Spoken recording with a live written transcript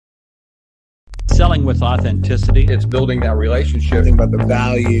selling with authenticity. It's building that relationship. Think about the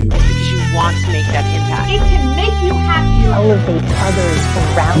value. Because you want to make that impact. It can make you happier. Elevate others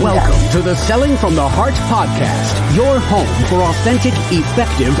around Welcome us. to the Selling from the Heart podcast, your home for authentic,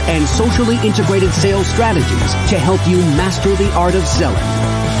 effective, and socially integrated sales strategies to help you master the art of selling.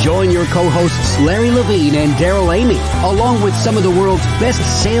 Join your co-hosts Larry Levine and Daryl Amy, along with some of the world's best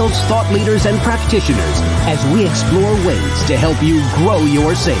sales thought leaders and practitioners, as we explore ways to help you grow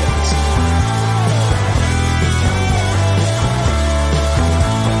your sales.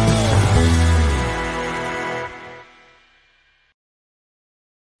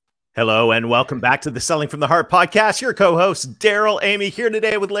 Hello and welcome back to the Selling from the Heart podcast. Your co-host Daryl Amy here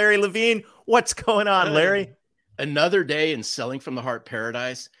today with Larry Levine. What's going on, Larry? Another day in Selling from the Heart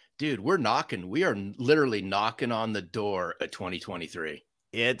paradise. Dude, we're knocking. We are literally knocking on the door at 2023.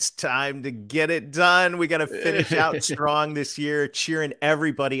 It's time to get it done. We got to finish out strong this year, cheering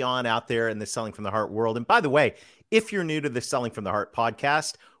everybody on out there in the Selling from the Heart world. And by the way, if you're new to the Selling from the Heart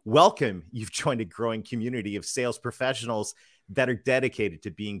podcast, welcome. You've joined a growing community of sales professionals that are dedicated to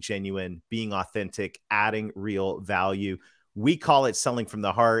being genuine, being authentic, adding real value. We call it Selling from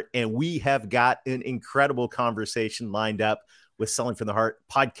the Heart, and we have got an incredible conversation lined up with Selling from the Heart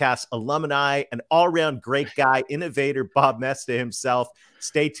podcast alumni, an all-around great guy, innovator, Bob Moesta himself.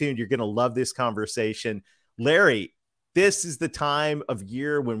 Stay tuned. You're going to love this conversation. Larry, this is the time of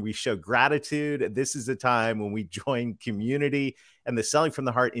year when we show gratitude. This is the time when we join community, and the Selling from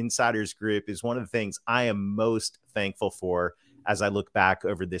the Heart Insiders Group is one of the things I am most thankful for as I look back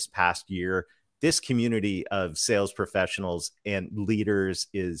over this past year. This community of sales professionals and leaders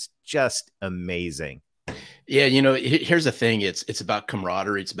is just amazing. Yeah, you know, here's the thing. It's about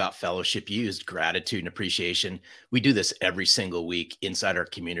camaraderie. It's about fellowship. You used gratitude and appreciation. We do this every single week inside our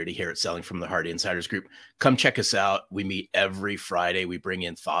community here at Selling from the Heart Insiders Group. Come check us out. We meet every Friday. We bring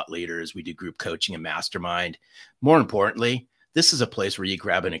in thought leaders. We do group coaching and mastermind. More importantly, this is a place where you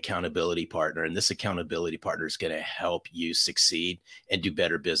grab an accountability partner, and this accountability partner is going to help you succeed and do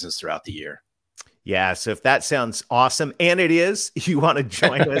better business throughout the year. Yeah, so if that sounds awesome, and it is, you want to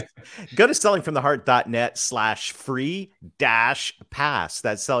join us, go to sellingfromtheheart.net/free-pass.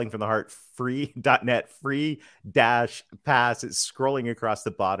 That's sellingfromtheheart.net free-pass. It's scrolling across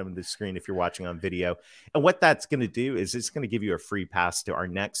the bottom of the screen if you're watching on video. And what that's going to do is it's going to give you a free pass to our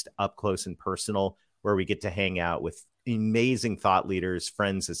next Up Close and Personal, where we get to hang out with amazing thought leaders,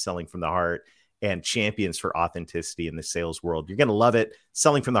 friends of Selling from the Heart, and champions for authenticity in the sales world. You're going to love it.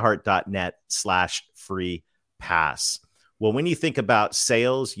 sellingfromtheheart.net/free-pass. Well, when you think about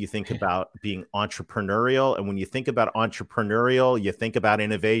sales, you think about being entrepreneurial. And when you think about entrepreneurial, you think about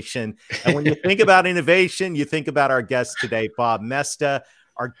innovation. And when you think about innovation, you think about our guest today, Bob Moesta,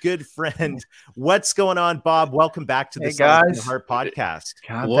 our good friend. What's going on, Bob? Welcome back to the Selling from the Heart podcast.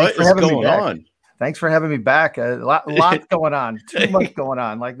 God, what is going on? Thanks for having me back. A lot going on. Too much going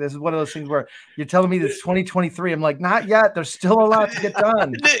on. Like, this is one of those things where you're telling me it's 2023. I'm like, not yet. There's still a lot to get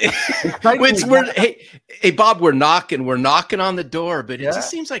done. Hey, Bob, we're knocking on the door, but it just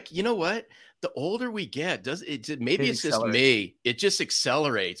seems like, you know what? The older we get, maybe it's just me. It just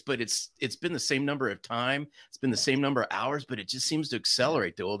accelerates, but it's been the same number of time. It's been the same number of hours, but it just seems to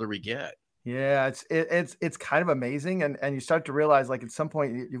accelerate the older we get. Yeah, it's kind of amazing. And you start to realize, like, at some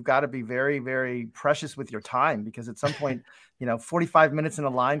point you've got to be very, very precious with your time, because at some point, 45 minutes in a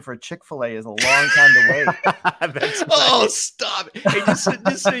line for a Chick-fil-A is a long time to wait. That's right. Oh, stop. Hey,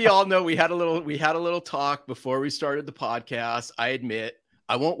 just so y'all know, we had a little talk before we started the podcast. I admit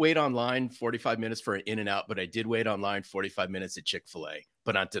I won't wait online 45 minutes for an In-N-Out, but I did wait online 45 minutes at Chick-fil-A.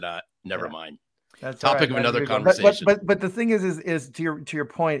 But not to that. Never mind. That's topic of another conversation. But the thing is to your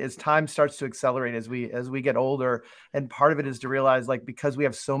point, is time starts to accelerate as we get older, and part of it is to realize, like, because we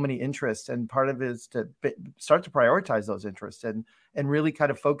have so many interests, and part of it is to start to prioritize those interests and really kind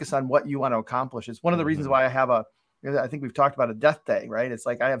of focus on what you want to accomplish. It's one of the reasons why I think we've talked about a death day, right? It's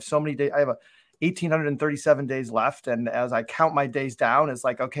like I have so many days. I have 1,837 days left, and as I count my days down, it's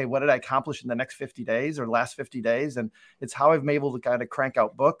like, okay, what did I accomplish in the next 50 days or last 50 days? And it's how I've been able to kind of crank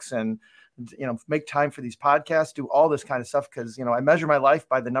out books and make time for these podcasts, do all this kind of stuff, because I measure my life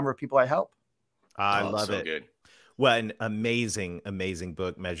by the number of people I help. I love it. Good. Well, an amazing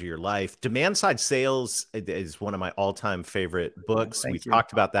book, Measure Your Life. Demand Side Sales is one of my all-time favorite books. We've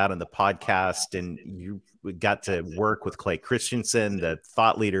talked about that on the podcast, and you got to work with Clay Christensen, the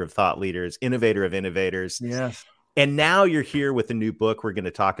thought leader of thought leaders, innovator of innovators. Yes. And now you're here with a new book we're going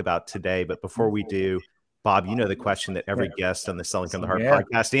to talk about today. But before we do, Bob, the question that every guest on the Selling from the Heart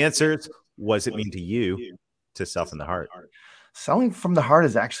podcast answers. What does it mean to you to sell from the heart? selling from the heart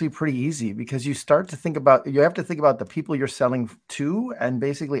is actually pretty easy, because you have to think about the people you're selling to and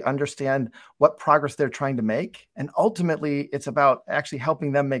basically understand what progress they're trying to make. And ultimately, it's about actually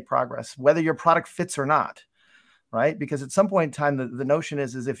helping them make progress, whether your product fits or not, right? Because at some point in time, the notion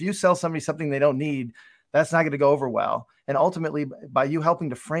is if you sell somebody something they don't need, that's not going to go over well. And ultimately, by you helping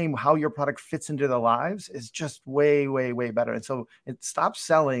to frame how your product fits into their lives is just way, way, way better. And so stop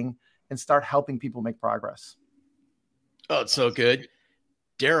selling and start helping people make progress. Oh, it's so good.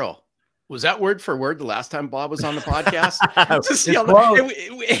 Daryl, was that word for word the last time Bob was on the podcast?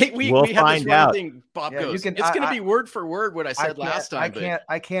 We'll find out. Thing Bob goes, it's going to be word for word what I said last time.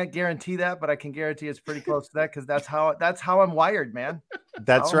 I can't guarantee that, but I can guarantee it's pretty close to that, because that's how I'm wired, man.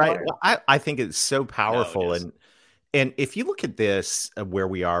 That's right. Well, I think it's so powerful. No, it is. And if you look at this, where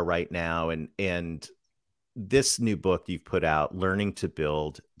we are right now, and this new book you've put out, Learning to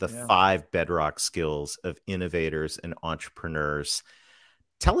Build, the 5 Bedrock Skills of Innovators and Entrepreneurs.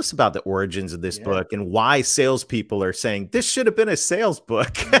 Tell us about the origins of this book and why salespeople are saying this should have been a sales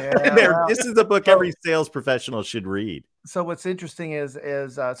book. This is the book every sales professional should read. So what's interesting is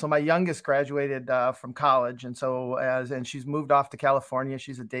so my youngest graduated from college, and and she's moved off to California.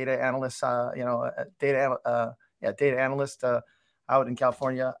 She's a data analyst, data analyst out in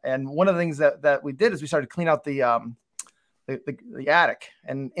California. And one of the things that we did is we started to clean out the attic.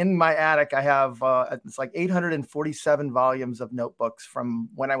 And in my attic, I have it's like 847 volumes of notebooks from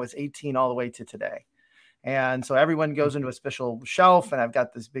when I was 18 all the way to today. And so everyone goes into a special shelf, and I've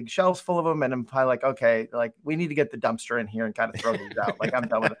got this big shelves full of them. And I'm probably like, okay, like we need to get the dumpster in here and kind of throw these out. Like I'm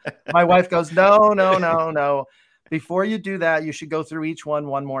done with it. My wife goes, no. Before you do that, you should go through each one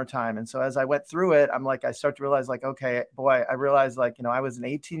more time. And so as I went through it, I start to realize like, okay, boy, I realized like, I was an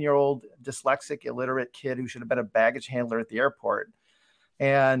 18-year-old dyslexic, illiterate kid who should have been a baggage handler at the airport.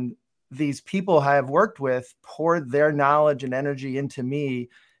 And these people I have worked with poured their knowledge and energy into me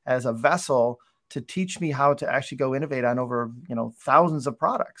as a vessel to teach me how to actually go innovate on over, thousands of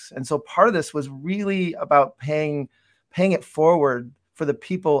products. And so part of this was really about paying it forward for the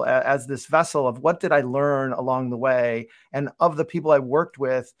people as this vessel of what did I learn along the way, and of the people I worked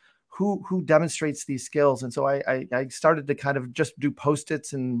with, who demonstrates these skills. And so I started to kind of just do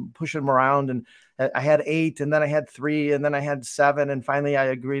Post-its and push them around. And I had 8, and then I had 3, and then I had 7. And finally I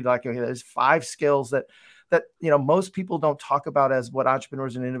agreed, like, okay, there's 5 skills that most people don't talk about as what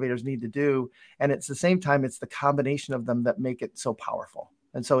entrepreneurs and innovators need to do. And it's the same time, it's the combination of them that make it so powerful.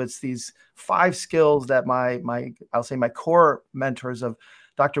 And so it's these 5 skills that I'll say my core mentors of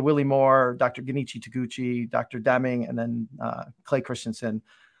Dr. Willie Moore, Dr. Genichi Taguchi, Dr. Deming, and then Clay Christensen.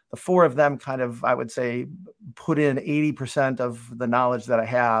 The 4 of them kind of, I would say, put in 80% of the knowledge that I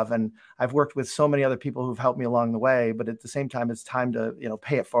have. And I've worked with so many other people who've helped me along the way, but at the same time, it's time to,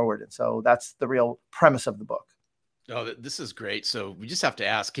 pay it forward. And so that's the real premise of the book. Oh, this is great. So we just have to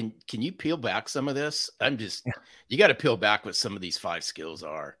ask, can you peel back some of this? You got to peel back what some of these 5 skills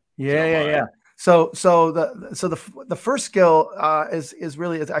are. Yeah. So the first skill is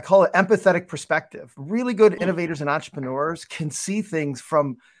really, I call it empathetic perspective. Really good innovators and entrepreneurs can see things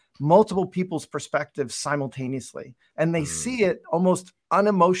from multiple people's perspectives simultaneously, and they see it almost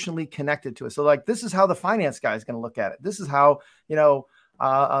unemotionally connected to it. So like, this is how the finance guy is going to look at it. This is how,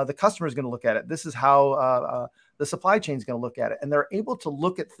 the customer is going to look at it. This is how the supply chain is going to look at it. And they're able to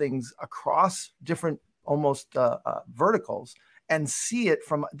look at things across different almost verticals and see it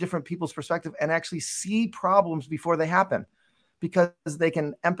from different people's perspective, and actually see problems before they happen, because they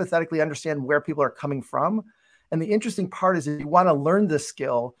can empathetically understand where people are coming from. And the interesting part is, if you want to learn this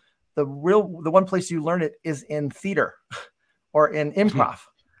skill, the one place you learn it is in theater or in improv.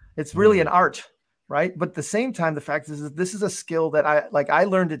 It's really an art, right? But at the same time, the fact is this is a skill that I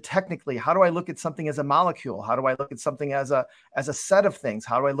learned it technically. How do I look at something as a molecule? How do I look at something as a set of things?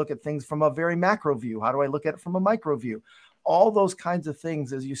 How do I look at things from a very macro view? How do I look at it from a micro view? All those kinds of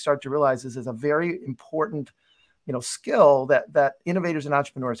things, as you start to realize, this is a very important, skill that innovators and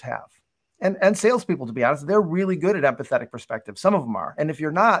entrepreneurs have. And salespeople, to be honest, they're really good at empathetic perspective. Some of them are. And if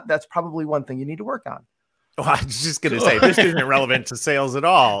you're not, that's probably one thing you need to work on. Oh, I was just going to say, this isn't relevant to sales at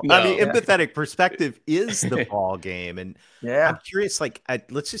all. No. I mean, empathetic perspective is the ball game. And I'm curious,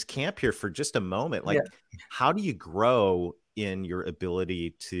 let's just camp here for just a moment. How do you grow in your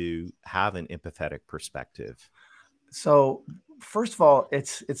ability to have an empathetic perspective? So first of all,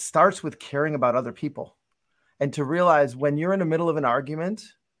 it starts with caring about other people, and to realize when you're in the middle of an argument,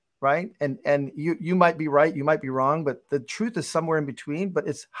 right? And you might be right, you might be wrong, but the truth is somewhere in between. But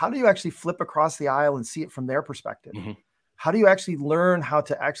it's, how do you actually flip across the aisle and see it from their perspective? Mm-hmm. How do you actually learn how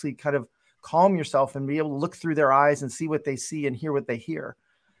to actually kind of calm yourself and be able to look through their eyes and see what they see and hear what they hear,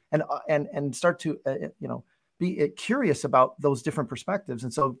 and start to be curious about those different perspectives.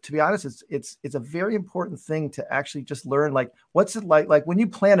 And so, to be honest, it's a very important thing to actually just learn, like, what's it like when you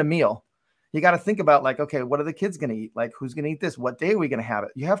plan a meal, you got to think about, like, okay, what are the kids going to eat? Like, who's going to eat this? What day are we going to have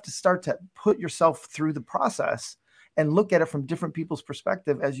it? You have to start to put yourself through the process and look at it from different people's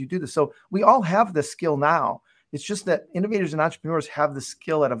perspective as you do this. So we all have this skill now. It's just that innovators and entrepreneurs have the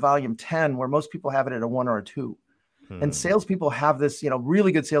skill at a volume 10, where most people have it at a 1 or a 2. And salespeople have this,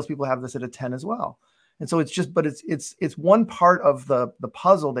 really good salespeople have this at a 10 as well. And so it's one part of the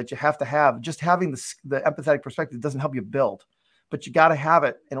puzzle that you have to have. Just having the empathetic perspective doesn't help you build, but you got to have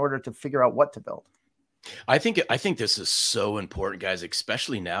it in order to figure out what to build. I think this is so important, guys,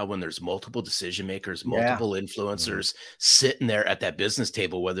 especially now when there's multiple decision makers, multiple influencers sitting there at that business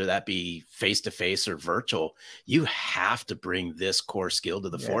table, whether that be face-to-face or virtual. You have to bring this core skill to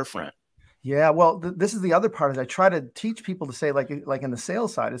the forefront. Yeah, well, this is the other part. Is I try to teach people to say, like in the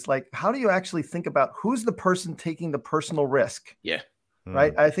sales side, it's like, how do you actually think about who's the person taking the personal risk? Yeah.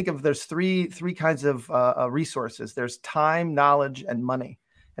 Right. I think there's three kinds of resources. There's time, knowledge, and money.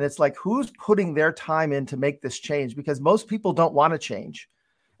 And it's like, who's putting their time in to make this change? Because most people don't want to change.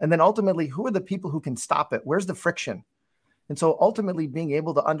 And then ultimately, who are the people who can stop it? Where's the friction? And so ultimately, being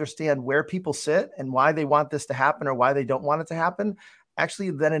able to understand where people sit and why they want this to happen or why they don't want it to happen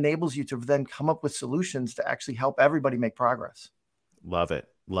actually then enables you to then come up with solutions to actually help everybody make progress. Love it.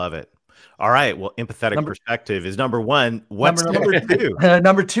 Love it. All right. Well, empathetic perspective is number one. What's number two?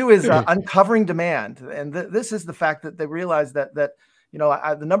 Number two is uncovering demand. And this is the fact that they realize that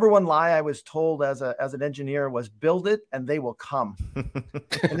the number one lie I was told as an engineer was build it and they will come.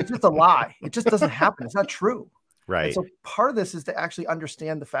 And it's just a lie. It just doesn't happen. It's not true. Right. And so part of this is to actually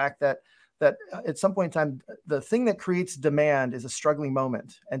understand the fact that at some point in time, the thing that creates demand is a struggling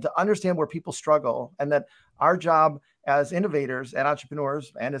moment, and to understand where people struggle, and that our job as innovators and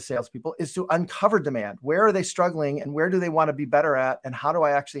entrepreneurs and as salespeople is to uncover demand. Where are they struggling and where do they want to be better at? And how do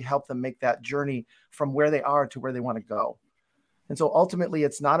I actually help them make that journey from where they are to where they want to go? And so ultimately,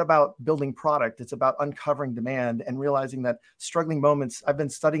 it's not about building product. It's about uncovering demand and realizing that struggling moments, I've been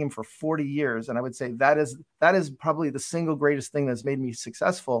studying them for 40 years. And I would say that is probably the single greatest thing that's made me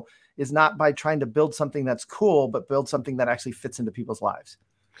successful, is not by trying to build something that's cool, but build something that actually fits into people's lives.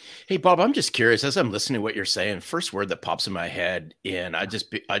 Hey, Bob, I'm just curious, as I'm listening to what you're saying, first word that pops in my head, and I'd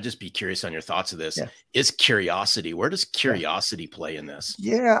just be curious on your thoughts of this, is curiosity. Where does curiosity play in this?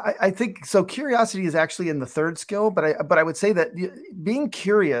 Yeah, I think so. Curiosity is actually in the third skill, but I would say that being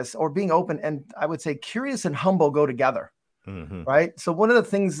curious or being open, and I would say curious and humble go together. Mm-hmm. Right. So one of the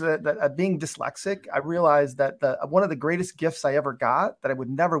things that being dyslexic, I realized that one of the greatest gifts I ever got that I would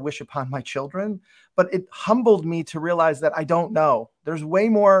never wish upon my children, but it humbled me to realize that I don't know. There's way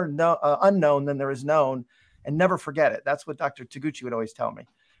more unknown than there is known, and never forget it. That's what Dr. Taguchi would always tell me.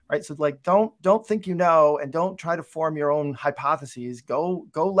 Right. So like, don't think you know, and don't try to form your own hypotheses. Go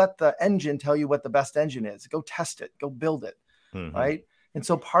let the engine tell you what the best engine is. Go test it. Go build it. Mm-hmm. Right. And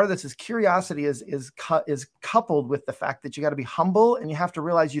so part of this is curiosity is coupled with the fact that you got to be humble and you have to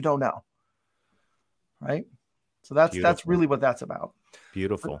realize you don't know. Right. So that's really what that's about.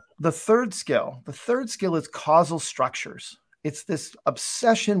 Beautiful. The third skill is causal structures. It's this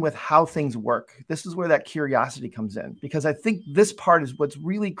obsession with how things work. This is where that curiosity comes in, because I think this part is what's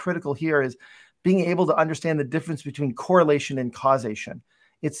really critical here, is being able to understand the difference between correlation and causation.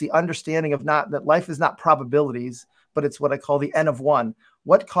 It's the understanding of that life is not probabilities, but it's what I call the N of one.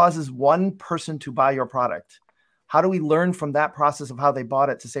 What causes one person to buy your product? How do we learn from that process of how they bought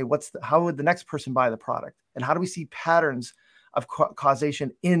it to say, how would the next person buy the product? And how do we see patterns of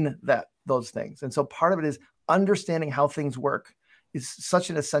causation in those things? And so part of it is understanding how things work is such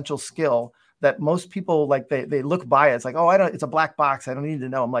an essential skill that most people, like, they look by it. It's like, oh, it's a black box. I don't need to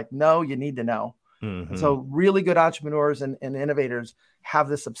know. I'm like, no, you need to know. Mm-hmm. So really good entrepreneurs and innovators have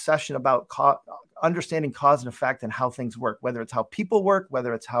this obsession about understanding cause and effect and how things work, whether it's how people work,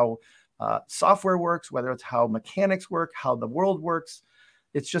 whether it's how software works, whether it's how mechanics work, how the world works.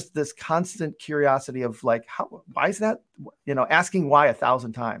 It's just this constant curiosity of like, why is that? Asking why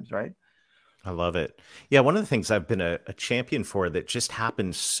 1,000 times, right? I love it. Yeah, one of the things I've been a champion for that just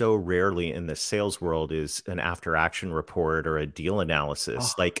happens so rarely in the sales world is an after action report or a deal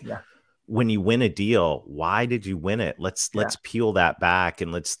analysis. When you win a deal, why did you win it? Let's peel that back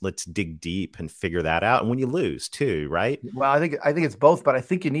and let's dig deep and figure that out. And when you lose too, right? Well, I think it's both, but I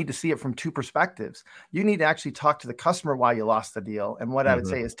think you need to see it from two perspectives. You need to actually talk to the customer why you lost the deal. And what I would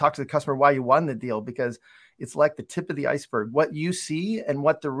say is talk to the customer why you won the deal, because it's like the tip of the iceberg. What you see and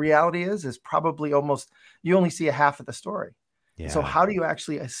what the reality is probably you only see a half of the story. Yeah. So how do you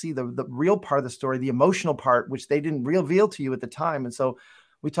actually see the real part of the story, the emotional part, which they didn't reveal to you at the time? And so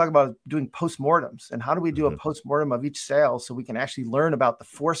we talk about doing postmortems, and how do we do a postmortem of each sale so we can actually learn about the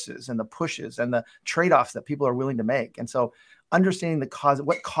forces and the pushes and the trade-offs that people are willing to make. And so understanding the cause,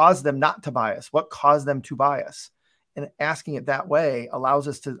 what caused them not to buy us, what caused them to buy us, and asking it that way allows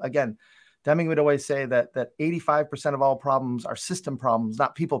us to, again, Deming would always say that 85% of all problems are system problems,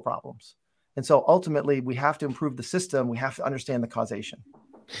 not people problems. And so ultimately we have to improve the system. We have to understand the causation.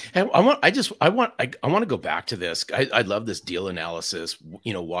 And I want to go back to this. I love this deal analysis,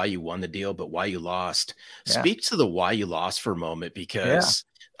 why you won the deal, but why you lost. Yeah. Speak to the why you lost for a moment, because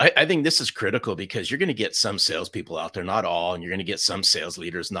I think this is critical, because you're going to get some salespeople out there, not all, and you're going to get some sales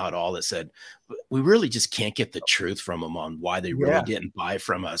leaders, not all, that said, we really just can't get the truth from them on why they really didn't buy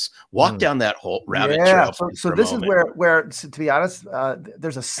from us. Walk down that whole rabbit trail. So this is where, to be honest,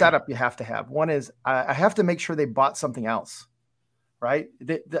 there's a setup you have to have. One is I have to make sure they bought something else. Right.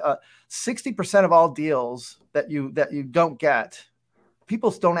 60% of all deals that you don't get,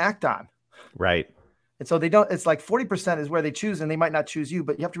 people don't act on. Right. And so they don't, it's like 40% is where they choose, and they might not choose you,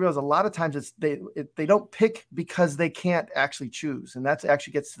 but you have to realize a lot of times they don't pick because they can't actually choose. And that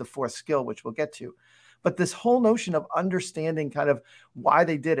actually gets to the fourth skill, which we'll get to. But this whole notion of understanding kind of why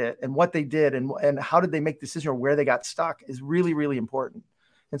they did it and what they did and how did they make the decision or where they got stuck is really, really important.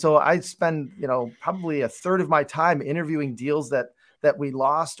 And so I spend, probably a third of my time interviewing deals that we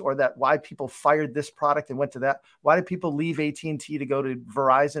lost, or that why people fired this product and went to that. Why did people leave AT&T to go to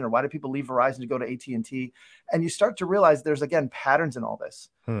Verizon, or why did people leave Verizon to go to AT&T? And you start to realize there's, again, patterns in all this.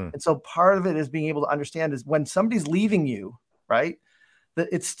 And so part of it is being able to understand is when somebody's leaving you, right,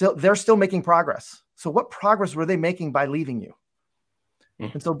 that they're still making progress. So what progress were they making by leaving you?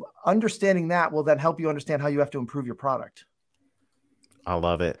 And so understanding that will then help you understand how you have to improve your product. I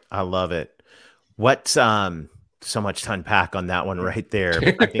love it. What, so much to unpack on that one right there.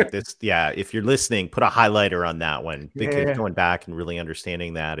 I think if you're listening, put a highlighter on that one, because going back and really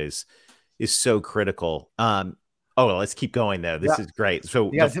understanding that is so critical. Let's keep going though. This is great. So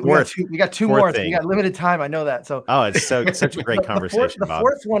we got two more. So we got limited time. I know that. So it's such a great conversation. The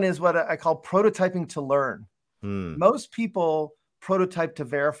fourth one is what I call prototyping to learn. Most people prototype to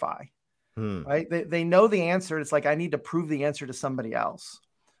verify, right? They know the answer. It's like, I need to prove the answer to somebody else.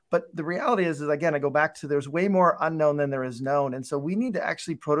 But the reality is again, I go back to there's way more unknown than there is known. And so we need to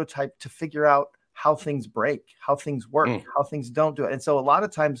actually prototype to figure out how things break, how things work, how things don't do it. And so a lot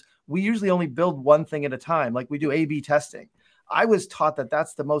of times we usually only build one thing at a time, like we do A/B testing. I was taught that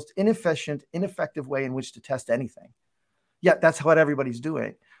that's the most inefficient, ineffective way in which to test anything. Yet that's what everybody's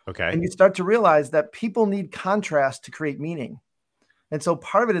doing. Okay. And you start to realize that people need contrast to create meaning. And so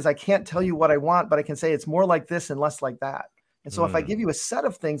part of it is I can't tell you what I want, but I can say it's more like this and less like that. And so if I give you a set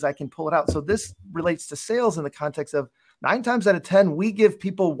of things, I can pull it out. So this relates to sales in the context of 9 times out of 10, we give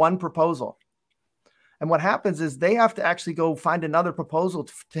people one proposal. And what happens is they have to actually go find another proposal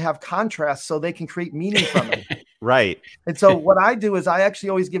to have contrast so they can create meaning from it. Right. And so what I do is I actually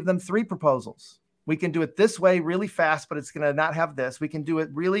always give them 3 proposals. We can do it this way really fast, but it's going to not have this. We can do it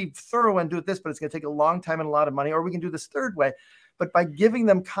really thorough and do it this, but it's going to take a long time and a lot of money. Or we can do this third way. But by giving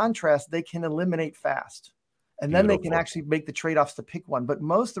them contrast, they can eliminate fast. And then they can actually make the trade-offs to pick one. But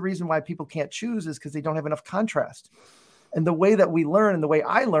most of the reason why people can't choose is because they don't have enough contrast. And the way that we learn and the way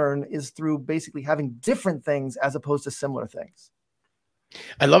I learn is through basically having different things as opposed to similar things.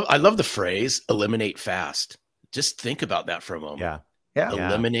 I love the phrase eliminate fast. Just think about that for a moment. Yeah.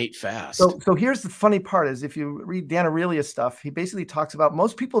 Eliminate fast. So here's the funny part is if you read Dan Aurelia's stuff, he basically talks about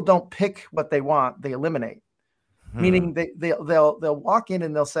most people don't pick what they want, they eliminate. Meaning they'll walk in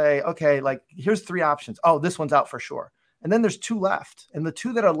and they'll say, okay, like here's 3 options. Oh, this one's out for sure. And then there's 2 left. And the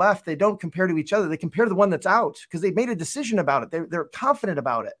 2 that are left, they don't compare to each other. They compare to the one that's out because they made a decision about it. They're confident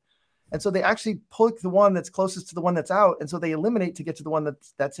about it. And so they actually pick the one that's closest to the one that's out. And so they eliminate to get to the one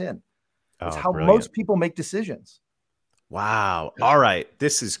that's in. That's how most people make decisions. Wow. All right.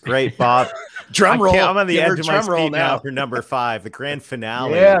 This is great, Bob. Drum roll. I'm on the edge of my seat now for number 5, the grand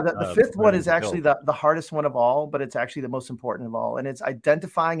finale. Yeah. The 5th one is actually the hardest one of all, but it's actually the most important of all. And it's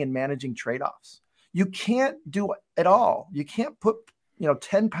identifying and managing trade-offs. You can't do it all. You can't put,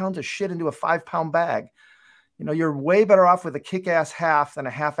 10 pounds of shit into a 5-pound bag. You're way better off with a kick-ass half than a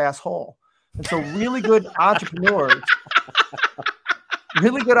half-ass whole. And so really good entrepreneurs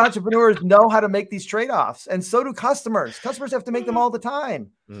know how to make these trade-offs. And so do customers. Customers have to make them all the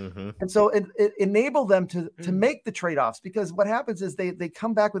time. And so it enable them to make the trade-offs, because what happens is they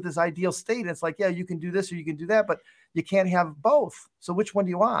come back with this ideal state. And it's like, yeah, you can do this or you can do that, but you can't have both. So which one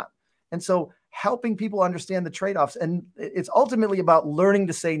do you want? And so helping people understand the trade-offs. And it's ultimately about learning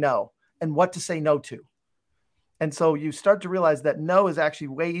to say no and what to say no to. And so you start to realize that no is actually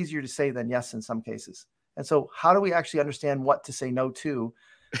way easier to say than yes in some cases. And so how do we actually understand what to say no to?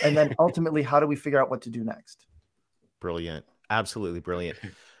 And then ultimately, how do we figure out what to do next? Brilliant. Absolutely brilliant.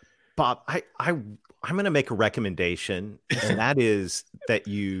 Bob, I'm going to make a recommendation, and that is that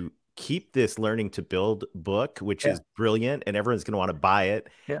you keep this Learning to Build book, which is brilliant, and everyone's going to want to buy it.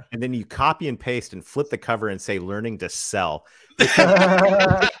 Yeah. And then you copy and paste and flip the cover and say Learning to Sell. You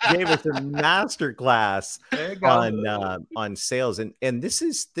gave us a master class on sales. And this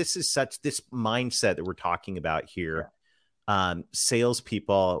is this mindset that we're talking about here.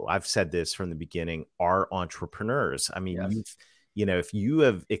 Salespeople, I've said this from the beginning, are entrepreneurs. I mean, if you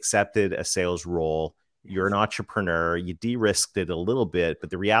have accepted a sales role, you're an entrepreneur, you de-risked it a little bit, but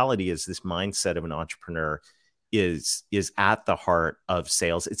the reality is this mindset of an entrepreneur is at the heart of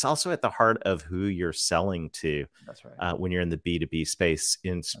sales. It's also at the heart of who you're selling to. That's right. When you're in the B2B space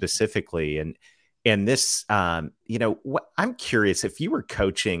specifically. And this, I'm curious, if you were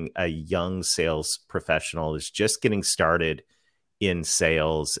coaching a young sales professional who's just getting started in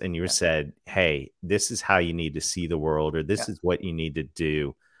sales and you said, hey, this is how you need to see the world, or this is what you need to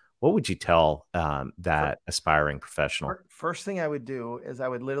do, what would you tell that aspiring professional? First thing I would do is I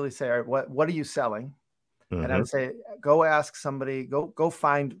would literally say, all right, what are you selling? Mm-hmm. And I would say, go ask somebody, go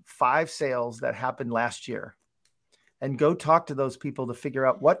find 5 sales that happened last year and go talk to those people to figure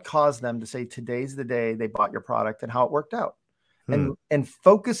out what caused them to say, today's the day they bought your product and how it worked out. And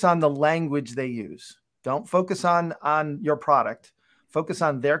focus on the language they use. Don't focus on your product. Focus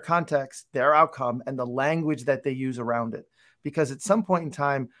on their context, their outcome, and the language that they use around it. Because at some point in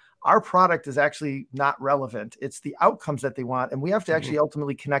time, our product is actually not relevant. It's the outcomes that they want. And we have to actually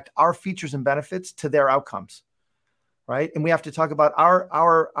ultimately connect our features and benefits to their outcomes, right? And we have to talk about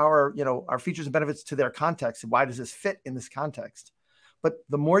our features and benefits to their context. Why does this fit in this context? But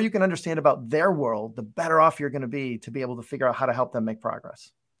the more you can understand about their world, the better off you're going to be able to figure out how to help them make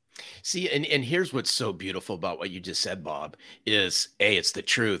progress. See, and here's what's so beautiful about what you just said, Bob, is it's the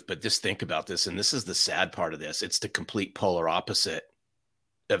truth, but just think about this. And this is the sad part of this. It's the complete polar opposite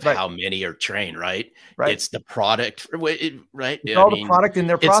of how many are trained, right? It's the product, right? It's all the product in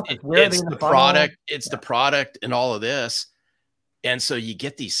their process. It's the product. It's the product and all of this. And so you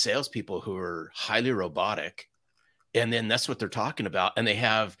get these salespeople who are highly robotic, and then that's what they're talking about. And they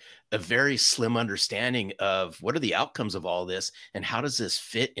have a very slim understanding of what are the outcomes of all this and how does this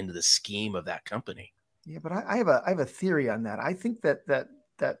fit into the scheme of that company? Yeah, but I have a theory on that. I think that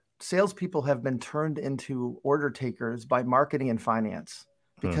salespeople have been turned into order takers by marketing and finance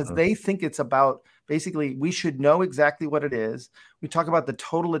because they think it's about basically we should know exactly what it is. We talk about the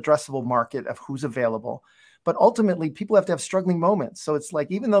total addressable market of who's available. But ultimately, people have to have struggling moments. So it's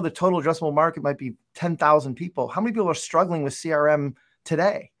like, even though the total addressable market might be 10,000 people, how many people are struggling with CRM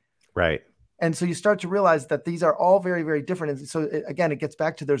today? Right. And so you start to realize that these are all very, very different. And so again, it gets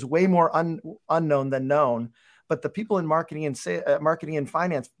back to there's way more unknown than known. But the people in marketing and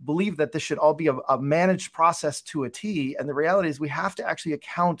finance believe that this should all be a managed process to a T. And the reality is we have to actually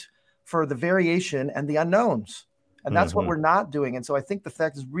account for the variation and the unknowns. And that's what we're not doing. And so I think the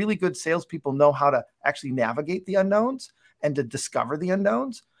fact is really good salespeople know how to actually navigate the unknowns and to discover the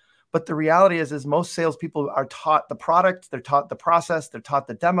unknowns. But the reality is most salespeople are taught the product, they're taught the process, they're taught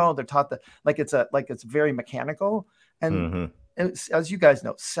the demo, they're taught it's very mechanical. And as you guys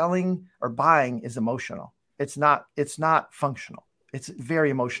know, selling or buying is emotional. It's not functional. It's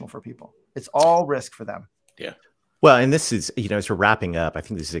very emotional for people. It's all risk for them. Yeah. Well, and this is, as we're wrapping up, I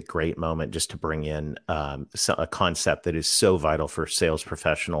think this is a great moment just to bring in a concept that is so vital for sales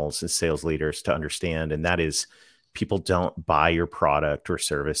professionals and sales leaders to understand. And that is, people don't buy your product or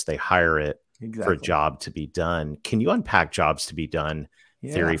service. They hire it for a job to be done. Can you unpack jobs to be done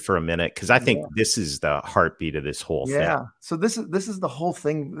theory for a minute? Because I think this is the heartbeat of this whole thing. Yeah. So this is the whole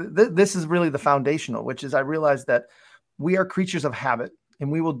thing. This is really the foundational, which is I realize that we are creatures of habit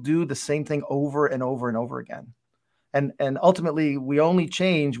and we will do the same thing over and over and over again. And ultimately, we only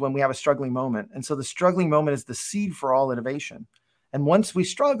change when we have a struggling moment. And so the struggling moment is the seed for all innovation. And once we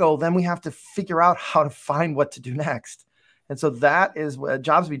struggle, then we have to figure out how to find what to do next. And so that is what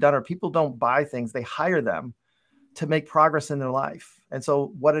jobs to be done, or people don't buy things, they hire them to make progress in their life. And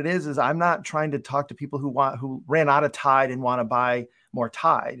so what it is I'm not trying to talk to people who ran out of Tide and want to buy more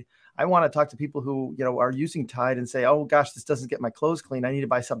Tide. I want to talk to people who, are using Tide and say, oh gosh, this doesn't get my clothes clean. I need to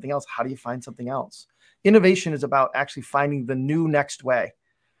buy something else. How do you find something else? Innovation is about actually finding the new next way.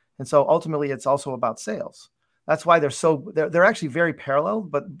 And so ultimately it's also about sales. That's why they're actually very parallel,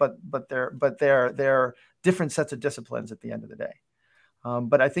 but they're different sets of disciplines at the end of the day.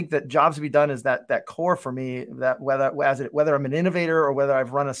 But I think that jobs to be done is that core for me, that whether I'm an innovator or whether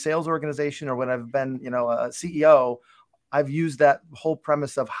I've run a sales organization or when I've been, a CEO, I've used that whole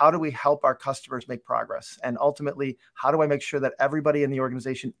premise of how do we help our customers make progress? And ultimately, how do I make sure that everybody in the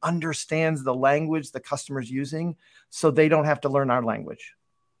organization understands the language the customer's using so they don't have to learn our language?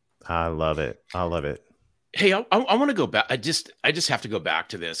 I love it. I love it. Hey, I want to go back. I just have to go back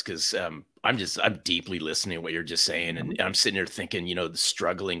to this because I'm deeply listening to what you're just saying, and I'm sitting here thinking, the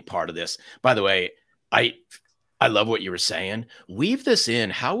struggling part of this. By the way, I love what you were saying. Weave this in.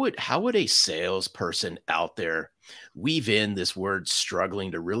 How would a salesperson out there weave in this word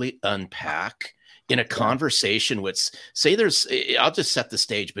struggling to really unpack in a conversation with, say there's, I'll just set the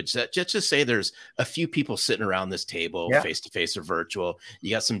stage, but just say there's a few people sitting around this table, face-to-face or virtual.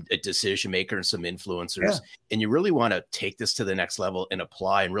 You got some decision makers and some influencers, and you really want to take this to the next level and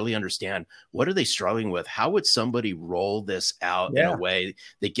apply and really understand what are they struggling with? How would somebody roll this out in a way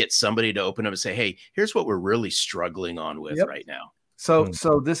that gets somebody to open up and say, hey, here's what we're really struggling on with right now. So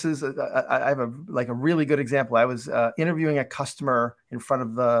this is I have a really good example. I was interviewing a customer in front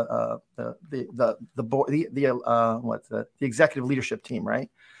of the board, the executive leadership team, right?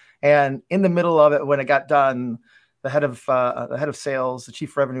 And in the middle of it, when it got done, the head of sales, the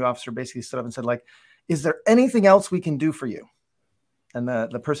chief revenue officer, basically stood up and said, like, "Is there anything else we can do for you?" And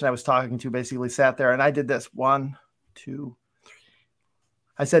the person I was talking to basically sat there, and I did this 1, 2, 3.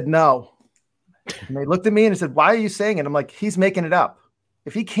 I said no. And they looked at me and said, "Why are you saying it?" I'm like, "He's making it up.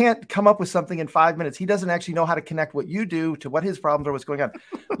 If he can't come up with something in 5 minutes, he doesn't actually know how to connect what you do to what his problems are, what's going on."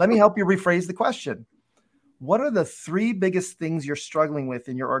 Let me help you rephrase the question. What are the 3 biggest things you're struggling with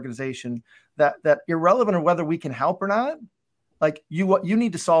in your organization that irrelevant of whether we can help or not, like you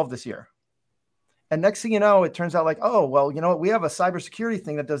need to solve this year? And next thing you know, it turns out like, oh, well, you know what? We have a cybersecurity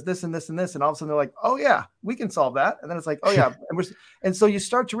thing that does this and this and this. And all of a sudden they're like, oh yeah, we can solve that. And then it's like, oh yeah. And so you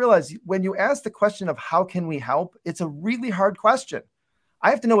start to realize when you ask the question of how can we help, it's a really hard question. I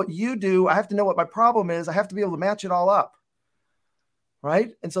have to know what you do. I have to know what my problem is. I have to be able to match it all up.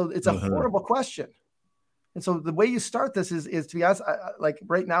 Right. And so it's a horrible question. And so the way you start this is to be honest, like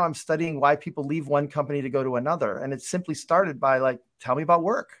right now I'm studying why people leave one company to go to another. And it simply started by like, tell me about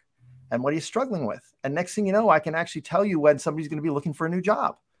work. And what are you struggling with? And next thing you know, I can actually tell you when somebody's going to be looking for a new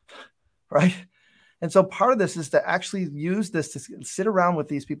job, right? And so part of this is to actually use this to sit around with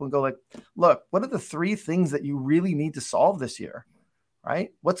these people and go like, look, what are the 3 things that you really need to solve this year,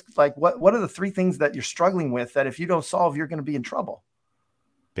 right? What are the 3 things that you're struggling with that if you don't solve, you're going to be in trouble?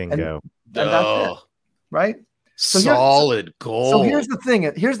 Bingo. And that's it, right? So solid goal. So here's the thing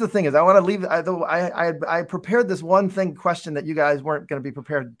is I want to leave. I prepared this one question that you guys weren't going to be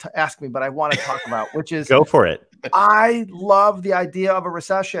prepared to ask me, but I want to talk about, which is go for it. I love the idea of a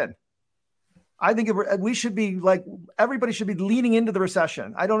recession. I think we should be like, everybody should be leaning into the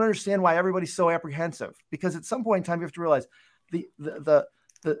recession. I don't understand why everybody's so apprehensive, because at some point in time, you have to realize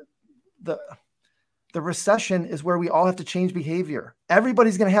the recession is where we all have to change behavior.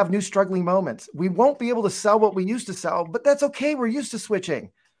 Everybody's going to have new struggling moments. We won't be able to sell what we used to sell, but that's okay. We're used to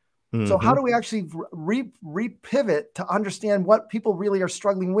switching. So how do we actually repivot to understand what people really are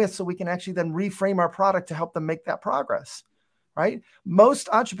struggling with so we can actually then reframe our product to help them make that progress, right? Most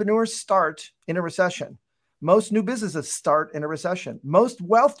entrepreneurs start in a recession. Most new businesses start in a recession. Most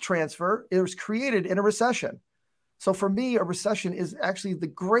wealth transfer is created in a recession. So for me, a recession is actually the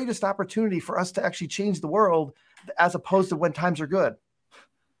greatest opportunity for us to actually change the world as opposed to when times are good.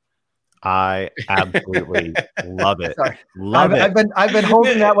 I absolutely love it. Love it. I've been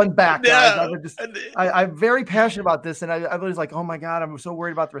holding that one back, guys. I'm very passionate about this. And I was like, oh my God, I'm so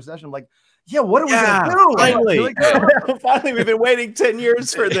worried about the recession. I'm like, yeah, what are we going to do? Finally, we've been waiting 10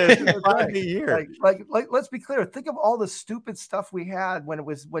 years for this. Finally a year. Like, let's be clear. Think of all the stupid stuff we had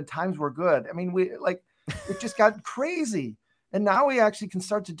when times were good. I mean, it just got crazy. And now we actually can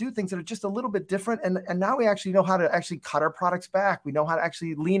start to do things that are just a little bit different. And now we actually know how to actually cut our products back. We know how to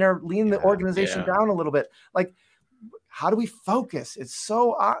actually lean the organization down a little bit. Like, how do we focus? It's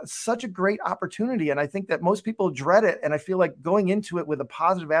such a great opportunity. And I think that most people dread it. And I feel like going into it with a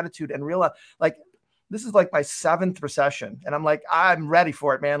positive attitude and realize, like, this is like my 7th recession. And I'm like, I'm ready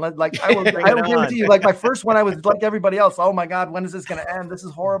for it, man. Like, I will guarantee you, like my first one, I was like everybody else. Oh my God, when is this going to end? This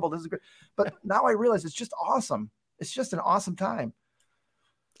is horrible. This is great. But now I realize it's just awesome. It's just an awesome time.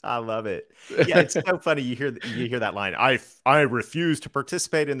 I love it. Yeah, it's so funny. You hear that line. I refuse to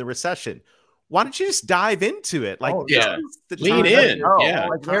participate in the recession. Why don't you just dive into it? Like, lean in.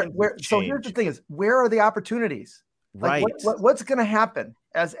 So here's the thing: is where are the opportunities? Like, right. What's going to happen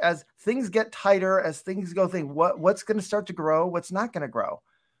as things get tighter, as things go? What's going to start to grow? What's not going to grow?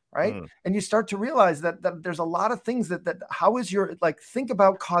 Right. And you start to realize that there's a lot of things that how is your, like, think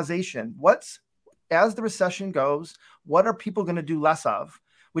about causation. As the recession goes, what are people going to do less of?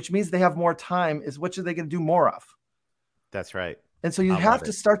 Which means they have more time. What are they going to do more of? That's right. And so you I have love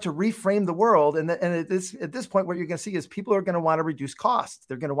to it. start to reframe the world. And at this point, what you're going to see is people are going to want to reduce costs.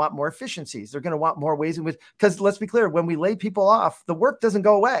 They're going to want more efficiencies. They're going to want more ways in which, because let's be clear, when we lay people off, the work doesn't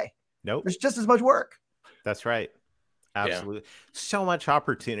go away. Nope. There's just as much work. That's right. Absolutely. So much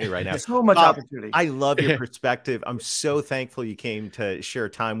opportunity right now. So much opportunity. I love your perspective. I'm so thankful you came to share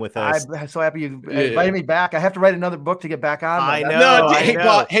time with us. I'm so happy you invited me back. I have to write another book to get back on. I know. No, I hey, know.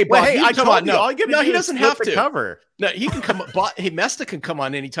 Bob, hey, Well, Bob, hey, you I can come told on. you, No, all you gotta no, do he is doesn't flip have the to. cover. No, he can come. Hey, Moesta can come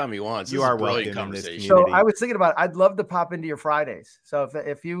on anytime he wants. You This is are a brilliant welcome in this conversation. community. So I was thinking about it. I'd love to pop into your Fridays. So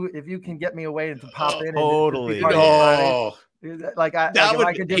if you can get me a way to pop in, totally. and be part of your Fridays, Oh, like that if would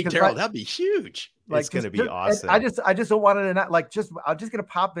I could do, hey, 'cause Daryl, that'd be huge. like It's going to be and awesome. I just don't want it to not like I'm just gonna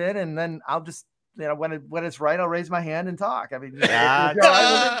pop in and then I'll just when it's right I'll raise my hand and talk. I mean, if you're all right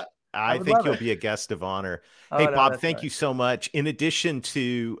with it, I would think love you'll it. be a guest of honor. Oh, Hey, no, Bob, that's thank right. you so much. In addition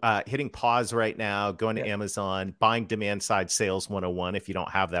to hitting pause right now, going to Amazon, buying Demand Side Sales 101. If you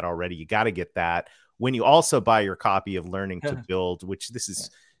don't have that already, you got to get that. When you also buy your copy of Learning to Build, which this is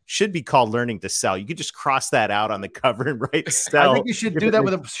should be called Learning to Sell, you could just cross that out on the cover and write sell. I think you should do that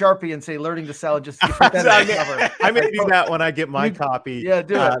with a Sharpie and say Learning to Sell and just put that on the cover. I may do that when I get my copy. Yeah,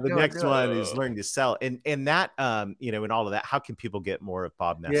 do it. The next one is Learning to Sell. And that, and all of that, how can people get more of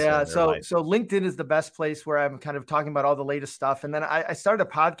Bob Moesta? Yeah, so LinkedIn is the best place where I'm kind of talking about all the latest stuff. And then I started a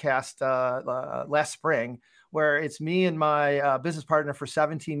podcast last spring where it's me and my business partner for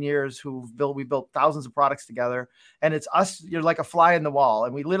 17 years we built thousands of products together. And it's us, you're like a fly in the wall.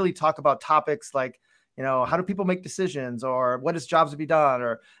 And we literally talk about topics like, how do people make decisions, or what is jobs to be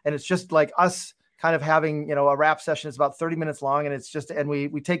done? And it's just like us kind of having, a wrap session. It's about 30 minutes long. And it's just, and we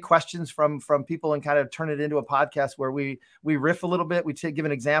take questions from people and kind of turn it into a podcast where we riff a little bit. We give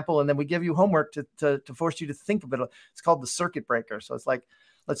an example, and then we give you homework to force you to think of it. It's called the circuit breaker. So it's like,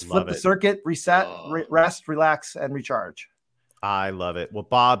 let's flip the circuit, reset, rest, relax, and recharge. I love it. Well,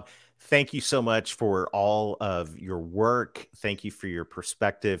 Bob, thank you so much for all of your work. Thank you for your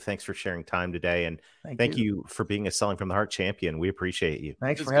perspective. Thanks for sharing time today. And thank you for being a Selling from the Heart champion. We appreciate you.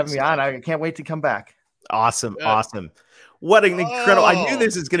 Thanks for having me on. I can't wait to come back. Awesome. What an incredible, I knew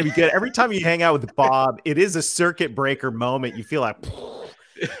this is going to be good. Every time you hang out with Bob, it is a circuit breaker moment. You feel like,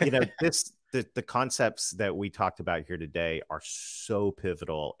 the concepts that we talked about here today are so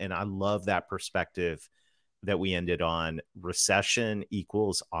pivotal. And I love that perspective that we ended on. Recession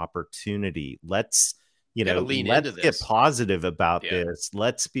equals opportunity. Let's get positive about this.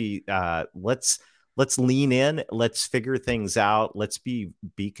 Let's be, let's lean in. Let's figure things out. Let's be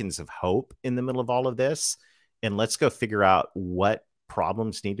beacons of hope in the middle of all of this. And let's go figure out what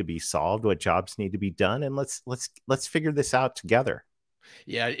problems need to be solved, what jobs need to be done. And let's figure this out together.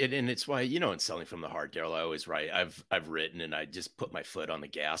 Yeah. And it's why, in Selling from the Heart, Daryl, I always write, I've written, and I just put my foot on the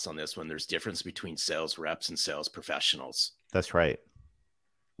gas on this one. There's difference between sales reps and sales professionals. That's right.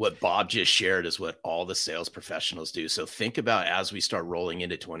 What Bob just shared is what all the sales professionals do. So think about, as we start rolling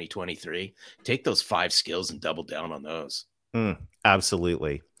into 2023, take those 5 skills and double down on those.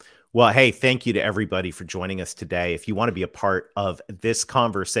 Absolutely. Well, hey, thank you to everybody for joining us today. If you want to be a part of this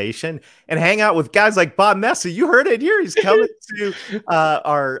conversation and hang out with guys like Bob Moesta, you heard it here. He's coming to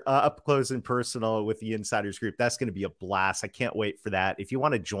our Up Close and Personal with the Insiders group. That's going to be a blast. I can't wait for that. If you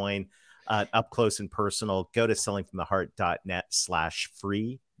want to join Up Close and Personal, go to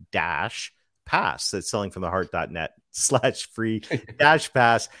sellingfromtheheart.net/free-pass. That's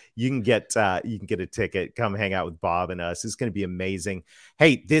sellingfromtheheart.net/free-pass. You can get a ticket. Come hang out with Bob and us. It's going to be amazing.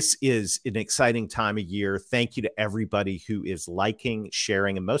 Hey, this is an exciting time of year. Thank you to everybody who is liking,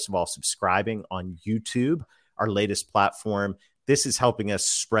 sharing, and most of all, subscribing on YouTube, our latest platform. This is helping us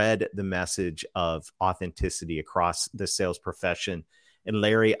spread the message of authenticity across the sales profession. And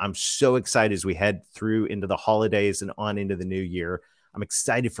Larry, I'm so excited as we head through into the holidays and on into the new year. I'm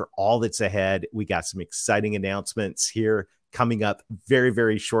excited for all that's ahead. We got some exciting announcements here coming up very,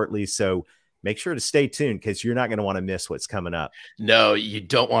 very shortly. So make sure to stay tuned, because you're not going to want to miss what's coming up. No, you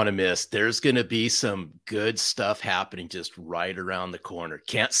don't want to miss. There's going to be some good stuff happening just right around the corner.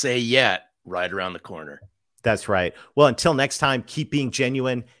 Can't say yet, right around the corner. That's right. Well, until next time, keep being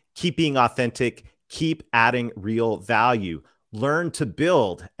genuine, keep being authentic, keep adding real value, learn to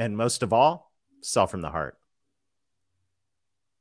build, and most of all, sell from the heart.